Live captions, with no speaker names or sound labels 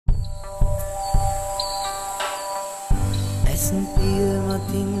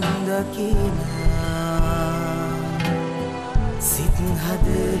පියමතින් දකිනා සිත්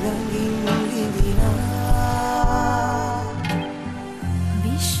හදලඟින් ලිඳිනා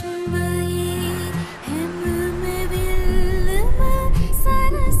විශ්වයේ හැමම විල්ලම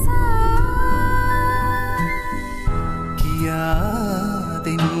සරසා කියා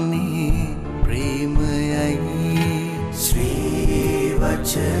දෙන්නේ ප්‍රේමයයි ශ්‍රී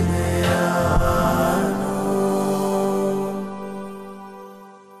වචනයානෝ.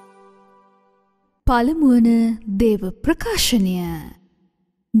 පළමුවන දේව ප්‍රකාශනය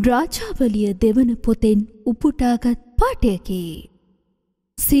රාජාවලිය දෙවන පොතෙන් උපුටාගත් පාඨයකි.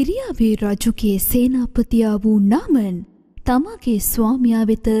 සිරියාවේ රජුගේ සේනාපතියා වූ නාමන් තමාගේ ස්වාමියා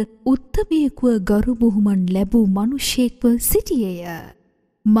වෙත උත්තමයෙකුව ගරු බුහුමන් ලැබූ මිනිසෙක්ව සිටියේය.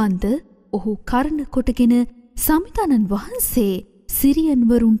 මන්ද ඔහු කරණ කොටගෙන සමිතානන් වහන්සේ සිරියන්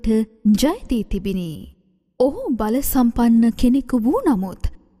වරුන්ට ජය දී තිබිනි. ඔහු බල සම්පන්න කෙනෙකු වූ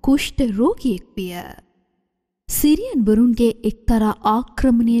නමුත් කුෂ්ඨ රෝගියෙක් විය. සිරියන් වරුන්ගේ එක්තරා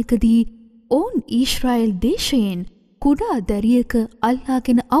ආක්‍රමණයකදී ඔවුන් ඊශ්‍රායෙල් දේශයෙන් කුඩා දැරියක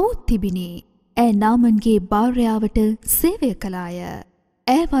අල්ලාගෙන අවුත් තිබිනි. ඈ නාමන්ගේ භාර්යාවට සේවය කළාය.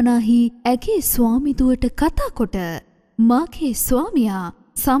 ඈ වනාහි ඇගේ ස්වාමිදුවට කතා කොට මාගේ ස්වාමියා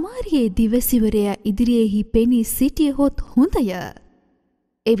සමාරියේ දිවසිවරයා ඉදිරියේහි පෙනී සිටියහොත් හොඳය.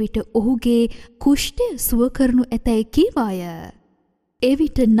 එවිට ඔහුගේ කුෂ්ඨය සුව කරනු ඇතැයි කීවාය.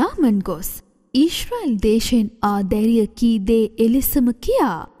 එවිට නාමන් ගොස් ඊශ්‍රායෙල් දේශයෙන් ආ දැරිය කී දේ එලෙසම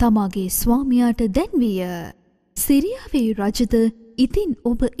කියා තමාගේ ස්වාමියාට දැන්විය. සිරියාවේ රජද ඉතින්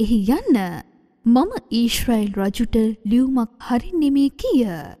ඔබ එහි යන්න මම ඊශ්‍රායෙල් රජුට ලියුමක් හරින්නෙමි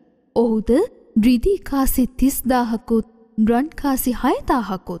කීය. ඔහුද රිදී කාසි 30000කුත් රන් කාසි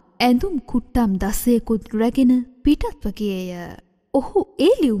 6000කුත් ඇඳුම් කුට්ටම් 10කුත් රැගෙන පිටත්ව ගියේය. ඔහු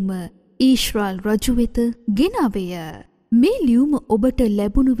ඒ ලියුම ඊශ්‍රායෙල් රජු වෙත ගෙනාවේය. මේ ලියුම ඔබට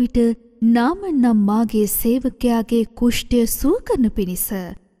ලැබුණු විට නාමන් නම් මාගේ සේවකයාගේ කුෂ්ඨය සුව කරන පිණිස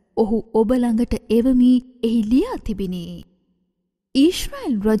ඔහු ඔබ ළඟට එවමි එහි ලියා තිබිනි.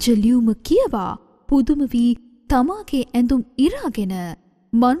 ඊශ්‍රායෙල් රජ ලියුම කියවා පුදුම වී තමාගේ ඇඳුම් ඉරාගෙන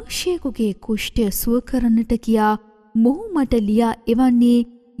මිනිසෙකුගේ කුෂ්ඨය සුව කරන්නට කියා මොහු මට ලියා එවන්නේ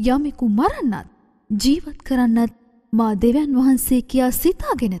යමෙකු මරන්නත් ජීවත් කරන්නත් මා දෙවියන් වහන්සේ කියා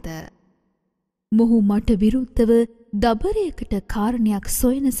සිතාගෙනද. මොහු මට විරුද්ධව දබරයකට කාරණයක්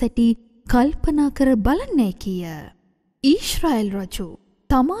සොයන සැටි කල්පනා කර බලන්නෑ කීය. ඊශ්‍රායෙල් රජු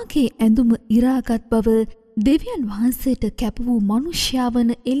තමාගේ ඇඳුම ඉරාගත් බව දෙවියන් වහන්සේට කැප වූ මනුෂ්‍යා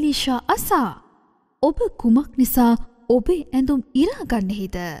වන එලීෂා අසා ඔබ කුමක් නිසා ඔබේ ඇඳුම්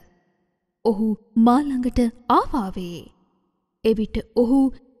ඉරාගන්නෙහිද? ඔහු මා ළඟට ආවාවේ. එවිට ඔහු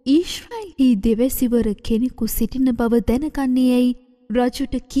ඊශ්‍රායෙල්හි දෙවැසිවර කෙනෙකු සිටින බව දැනගන්නේ යැයි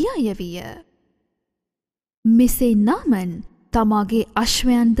රජුට කියා යවිය. මෙසේ නාමන් තමාගේ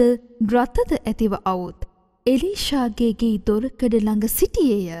අශ්වයන්ද රථද ඇතිව අවුත් එලීෂාගේ ගේ දොරකඩ ළඟ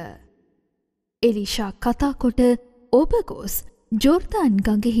සිටියේය. එලීෂා කතා කොට ඔබ ගොස් ජෝර්දාන්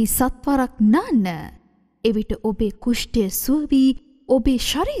ගඟෙහි සත්වරක් නාන්න. එවිට ඔබේ කුෂ්ඨය සුව වී ඔබේ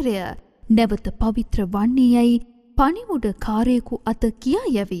ශරීරය නැවත පවිත්‍ර වන්නේ යයි පණිමුඩ කාරයෙකු අත කියා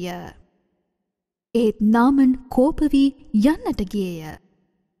යවිය. ඒත් නාමන් කෝප වී යන්නට ගියේය.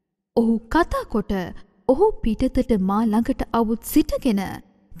 ඔහු කතා කොට ඔහු පිටතට මා ළඟට අවුත් සිටගෙන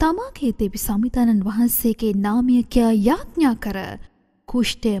තමාගේ දෙවි සමිතානන් වහන්සේගේ නාමය කියා යාඥා කර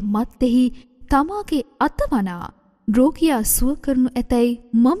කුෂ්ඨය මත්තෙහි තමාගේ අතවනා රෝගියා සුව කරනු ඇතැයි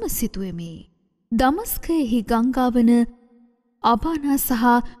මම සිතුවෙමි. දමස්කයෙහි ගංගාවන අබානා සහ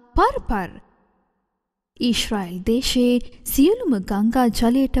පර්පර් ඊශ්‍රායෙල් දේශයේ සියලුම ගංගා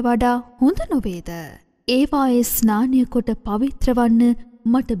ජලයට වඩා හොඳ නොවේද? ඒවායේ ස්නානය කොට පවිත්‍ර වන්න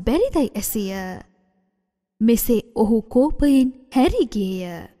මට බැරිදයි ඇසිය. මෙසේ ඔහු කෝපයෙන් හැරී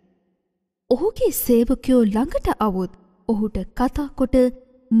ගියේය. ඔහුගේ සේවකයෝ ළඟට අවුත් ඔහුට කතා කොට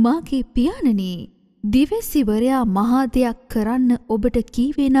මාගේ පියාණනි දිවැසිවරයා මහා දෙයක් කරන්න ඔබට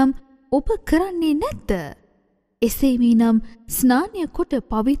කීවේ නම් ඔබ කරන්නේ නැද්ද? එසේ වීනම් ස්නානය කොට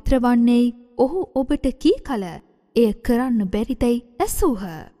පවිත්‍ර වන්නේ ඔහු ඔබට කී කල එය කරන්න බැරිදයි ඇසූහ.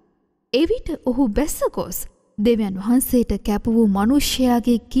 එවිට ඔහු බැස්ස ගොස් දෙවියන් වහන්සේට කැප වූ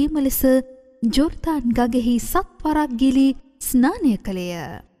මනුෂ්‍යයාගේ කීම ලෙස ජෝර්දාන් ගඟෙහි සත්වරක් ගිලි ස්නානය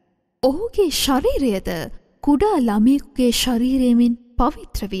කළේය. ඔහුගේ ශරීරයද කුඩා ළමයෙකුගේ ශරීරයෙන්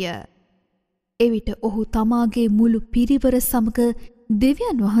පවිත්‍ර විය. එවිට ඔහු තමාගේ මුළු පිරිවර සමග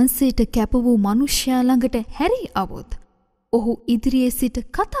දෙවියන් වහන්සේට කැප වූ මනුෂ්‍යයා ළඟට හැරී අවුත් ඔහු ඉදිරියේ සිට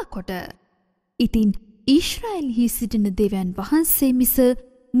කතා කොට ඉතින් ඊශ්‍රායෙල්හි සිටින දෙවියන් වහන්සේ මිස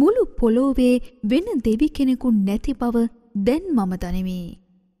මුළු පොළොවේ වෙන දෙවි කෙනෙකු නැති බව දැන් මම දනිමි.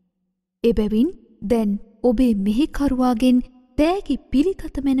 එබැවින් දැන් ඔබේ මෙහෙකරුවාගෙන් තෑගි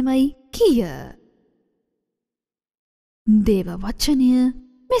පිළිකත මෙනවයි කිය. දේව වචනය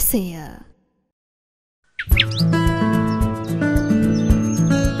මෙසේය.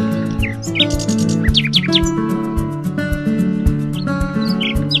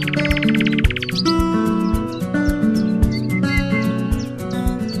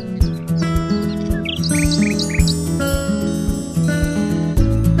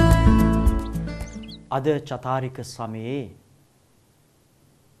 අද චතාරික සමයේ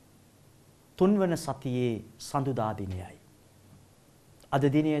තුන්වන සතියේ සඳුදා දිනයයි. අද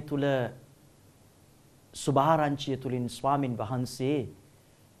දිනය තුල සුභාරංචිය තුලින් ස්වාමින් වහන්සේ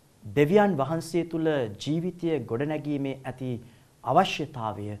දෙවියන් වහන්සේ තුල ජීවිතය ගොඩනැගීමේ ඇති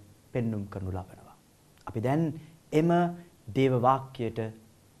අවශ්‍යතාවය පෙන්눔 කරනු ලබනවා. අපි දැන් එම දේව වාක්‍යයට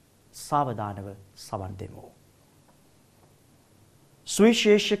සාවධානව සවන් දෙමු.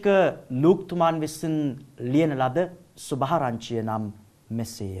 සුවිශේෂක ලූක්තුමාන් විසින් ලියන ලද සුභාරංචිය නම්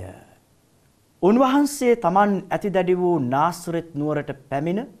මෙසේය. උන්වහන්සේ තමන් ඇතිදැඩි වූ නාසරෙත් නුවරට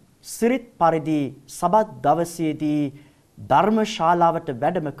පැමිණ සිරිත් පරිදි සබත් දවසේදී ධර්මශාලාවට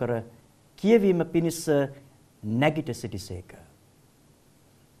වැඩම කර කියවීම පිණිස නැගිට සිටිසේක.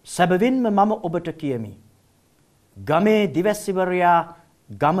 සැබවින්ම මම ඔබට කියමි. ගමේ දිවැසිවරයා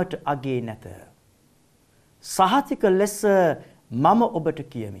ගමට අගේ නැත. සහතික ලෙස මම ඔබට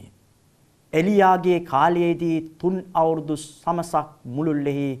කියමි. එලියාගේ කාලයේදී 3 අවුරුදු සමසක්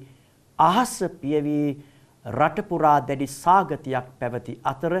මුළුල්ලෙහි අහස පියවි රට පුරා දැඩි සාගතයක් පැවති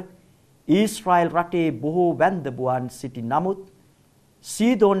අතර ඊශ්‍රායල් රටේ බොහෝ වැන්දබුවන් සිටි නමුත්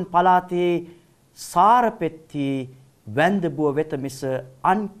සීදෝන් පළාතේ සාරපෙත්ති වැන්දබුව වෙත මිස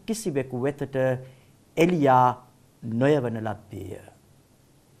අන් කිසිවෙකු වෙතට එලියා නොයවන ලද්දේය.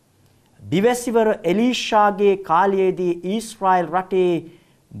 දිවැසිවර එලීෂාගේ කාලයේදී ඊශ්‍රායල් රටේ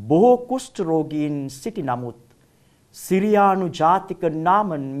බොහෝ කුෂ්ඨ රෝගීන් සිටි නමුත් සිරියානු ජාතික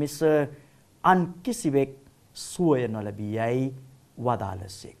නාමන් මිස අන් කිසිවෙක් සුවය නොලැබී යයි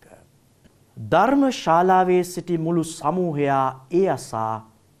වදාළසේක. ධර්මශාලාවේ සිටි මුළු සමූහයා ඒ අසා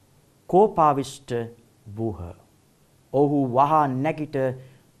කෝපාවිෂ්ඨ වූහ. ඔහු වහා නැගිට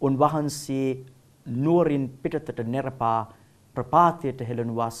උන්වහන්සේ නුවරින් පිටතට නෙරපා ප්‍රපාතයට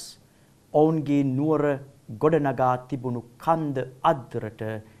හෙළනු වස් ඔවුන්ගේ නුවර ගොඩනගා තිබුණු කන්ද අද්දරට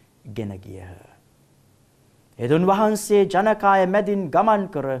ගෙන ගියහ. එදුන් වහන්සේ ජනකාය මැදින් ගමන්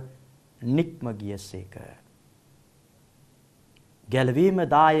කර නික්ම ගියසේක. ගැලවීම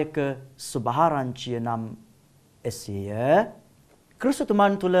දායක සුභාරංචිය නම් එසේය.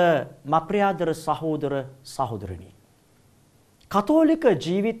 ක්‍රිස්තුතුමන් තුළ මප්‍රියාදර සහෝදර සහෝදරනි. කතෝලික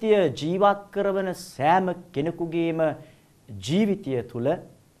ජීවිතය ජීවත් කරවන සෑම කෙනෙකුගේම ජීවිතය තුළ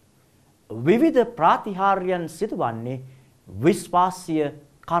විවිධ ප්‍රාතිහාර්යයන් සිදුවන්නේ විශ්වාසීය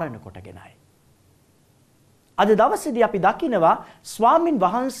කරන කොටගෙනයි. අද දවසේදී අපි දකිනවා ස්වාමින්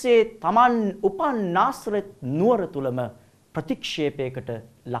වහන්සේ තමන් උපන් නාසරෙත් නුවර තුලම ප්‍රතික්ෂේපයකට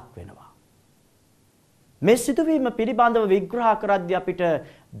ලක් වෙනවා. මේ සිදුවීම පිළිබඳව විග්‍රහ කරද්දී අපිට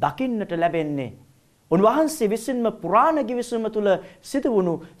දකින්නට ලැබෙන්නේ උන්වහන්සේ විසින්ම පුරාණ ගිවිසුම තුල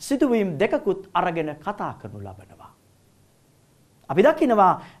සිදුවුණු සිදුවීම් දෙකකුත් අරගෙන කතා කරනු ලබනවා. අපි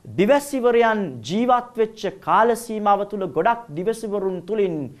දකිනවා දිවැසිවරයන් ජීවත් වෙච්ච කාල සීමාව තුල ගොඩක් දිවැසිවරුන්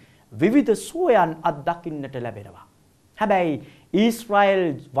තුලින් විවිධ සුවයන් අත්දකින්නට ලැබෙනවා. හැබැයි ඊශ්‍රායල්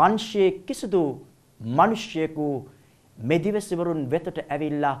වංශයේ කිසිදු මිනිසෙකු මේ දිවැසිවරුන් වෙතට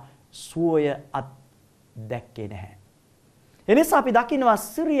ඇවිල්ලා සුවය අත්දැක්කේ නැහැ. එනිසා අපි දකිනවා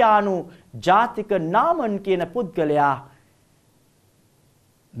සිරියානු ජාතික නාමන් කියන පුද්ගලයා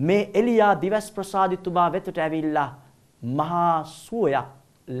මේ එලියා දිවැස් ප්‍රසාදිතුමා වෙතට ඇවිල්ලා මහා සුවයක්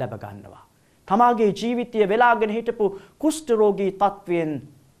ලැබ ගන්නවා. තමාගේ ජීවිතය වෙලාගෙන හිටපු කුෂ්ඨ රෝගී තත්වයෙන්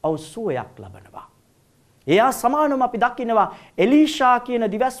ඔව් සුවයක් ලබනවා. එයා සමානව අපි දකිනවා එලීෂා කියන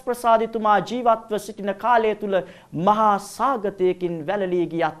දිවැස් ප්‍රසාදිතුමා ජීවත්ව සිටින කාලය තුල මහා සාගතයකින් වැළලී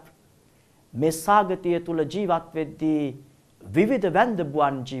ගියත් මේ සාගතය තුල ජීවත් වෙද්දී විවිධ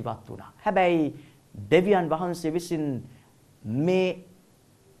වැන්දබුවන් ජීවත් වුණා. හැබැයි දෙවියන් වහන්සේ විසින් මේ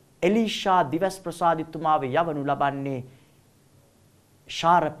එලීෂා දිවැස් ප්‍රසාදිතුමාව යවනු ලබන්නේ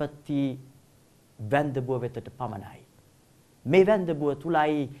ශාරපති වැන්දබුව වෙතට පමණයි. මේ වැන්දබුව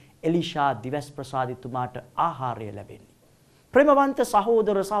තුලයි එලීෂා දිවැස් ප්‍රසාදිතුමාට ආහාරය ලැබෙන්නේ. ප්‍රේමවන්ත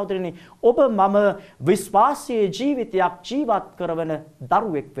සහෝදර සහෝදරිනි, ඔබ මම විශ්වාසීය ජීවිතයක් ජීවත් කරවන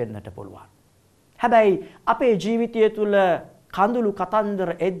දරුවෙක් වෙන්නට පුළුවන්. හැබැයි අපේ ජීවිතය තුල කඳුළු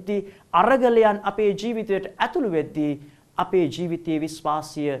කතන්දර එද්දී අරගලයන් අපේ ජීවිතයට ඇතුළු වෙද්දී අපේ ජීවිතයේ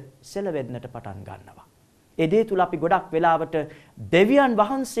විශ්වාසය සෙලවෙන්නට පටන් ගන්නවා. ඒ දේ තුල අපි ගොඩක් වෙලාවට දෙවියන්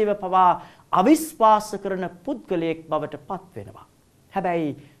වහන්සේව පවා අවිශ්වාස කරන පුද්ගලයෙක් බවට පත් වෙනවා. හැබැයි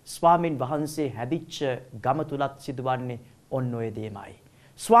ස්වාමින් වහන්සේ හැදිච්ච ගම තුලත් සිදුවන්නේ ඔන්න ඔය දෙයමයි.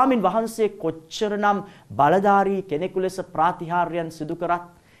 ස්වාමින් වහන්සේ කොච්චරනම් බලධාරී කෙනෙකු ලෙස ප්‍රාතිහාර්යයන් සිදු කරත්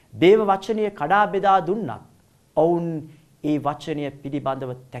දේව වචනය කඩා බෙදා දුන්නත් ඔවුන් ඒ වචනය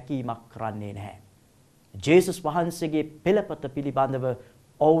පිළිබඳව තැකීමක් කරන්නේ නැහැ. ජේසුස් වහන්සේගේ පෙළපත පිළිබඳව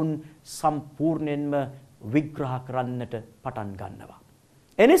ඔවුන් සම්පූර්ණයෙන්ම විග්‍රහ කරන්නට පටන් ගන්නවා.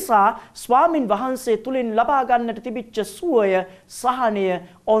 එනිසා ස්වාමින් වහන්සේ තුලින් ලබා ගන්නට තිබිච්ච සුවය සහනය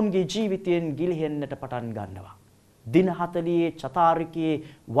ඔවුන්ගේ ජීවිතයෙන් ගිලිහෙන්නට පටන් ගන්නවා. දින 40 චතාරිකයේ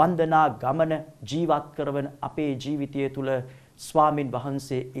වන්දනා ගමන ජීවත් කරවන අපේ ජීවිතය තුල ස්වාමින්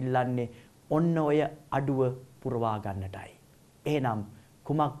වහන්සේ ඉල්ලන්නේ ඔන්න ඔය අඩුව පුරවා ගන්නටයි. එහෙනම්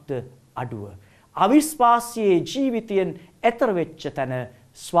කුමක්ද අඩුව? අවිශ්වාසී ජීවිතයෙන් එතර වෙච්ච තැන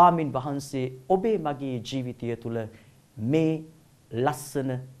ස්වාමින් වහන්සේ ඔබේ මගේ ජීවිතය තුල මේ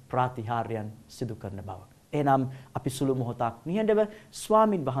ලස්සන ප්‍රාතිහාර්යයන් සිදු කරන බව. එහෙනම් අපි සුළු මොහොතක් නිහඬව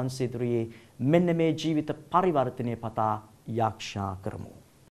ස්වාමින් වහන්සේ දුරේ මෙන්න මේ ජීවිත පරිවර්තනය පතා යාක්ෂා කරමු.